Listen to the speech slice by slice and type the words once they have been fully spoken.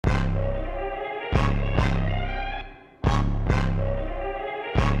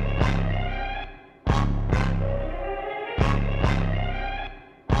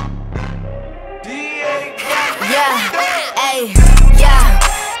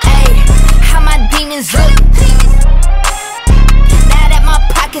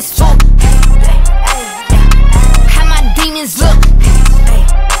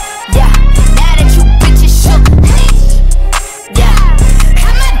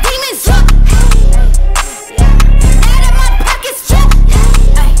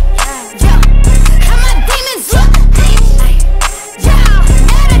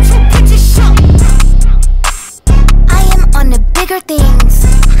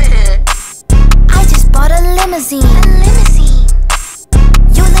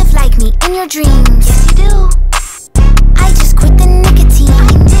your dreams. Yes, you do. I just quit the nicotine.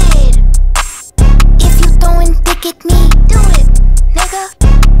 I did. If you throwin' dick at me, do it, nigga.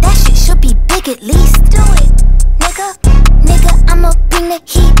 That shit should be big at least. Do it, nigga. Nigga, I'ma bring the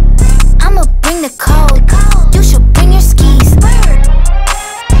heat. I'ma bring the cold. You should bring your skis. Bird.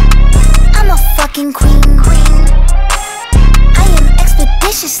 I'm a fucking queen. I am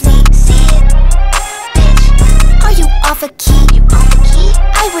expeditiously. See it, bitch. Are you off a key?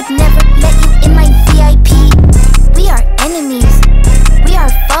 I would never let you in my VIP. We are enemies. We are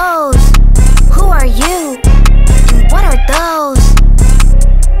foes. Who are you? And what are those?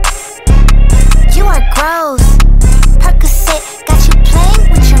 You are gross. Percocet got you playing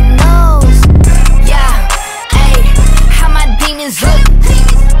with your nose. Yeah, ayy, how my demons look.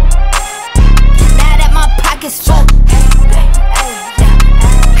 Now that my pocket's full.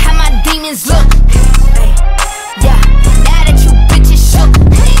 How my demons look. Yeah, now that you bitches shook.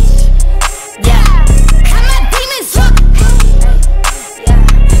 Yeah, how my demons look.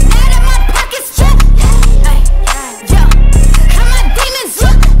 Now that my pocket's full. Yeah, how my demons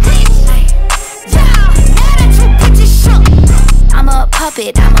look. Yeah, now that you bitches shook. I'm a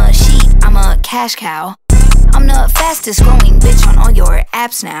puppet, I'm a sheep, I'm a cash cow. I'm the fastest growing bitch on all your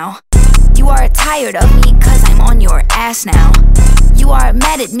apps now. You are tired of me cause I'm on your ass now. You are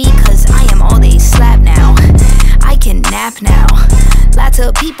mad at me cause I am all they slap now. I can nap now. Lots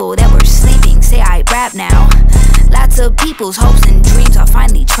of people that were sleeping say I rap now. Lots of people's hopes and dreams are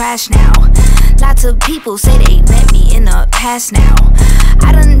finally trash now. Lots of people say they met me in the past now.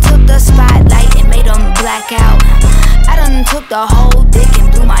 I done took the spotlight and made them black out. I done took the whole dick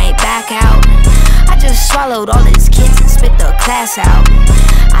and blew my back out. I just swallowed all his kids and spit the class out.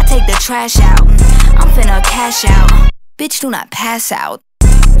 I take the trash out. I'm finna cash out. Bitch, do not pass out.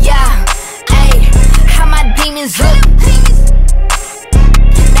 Yeah, ayy, how my demons look.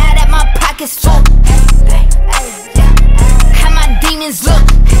 Now that my pocket's full. How my demons look.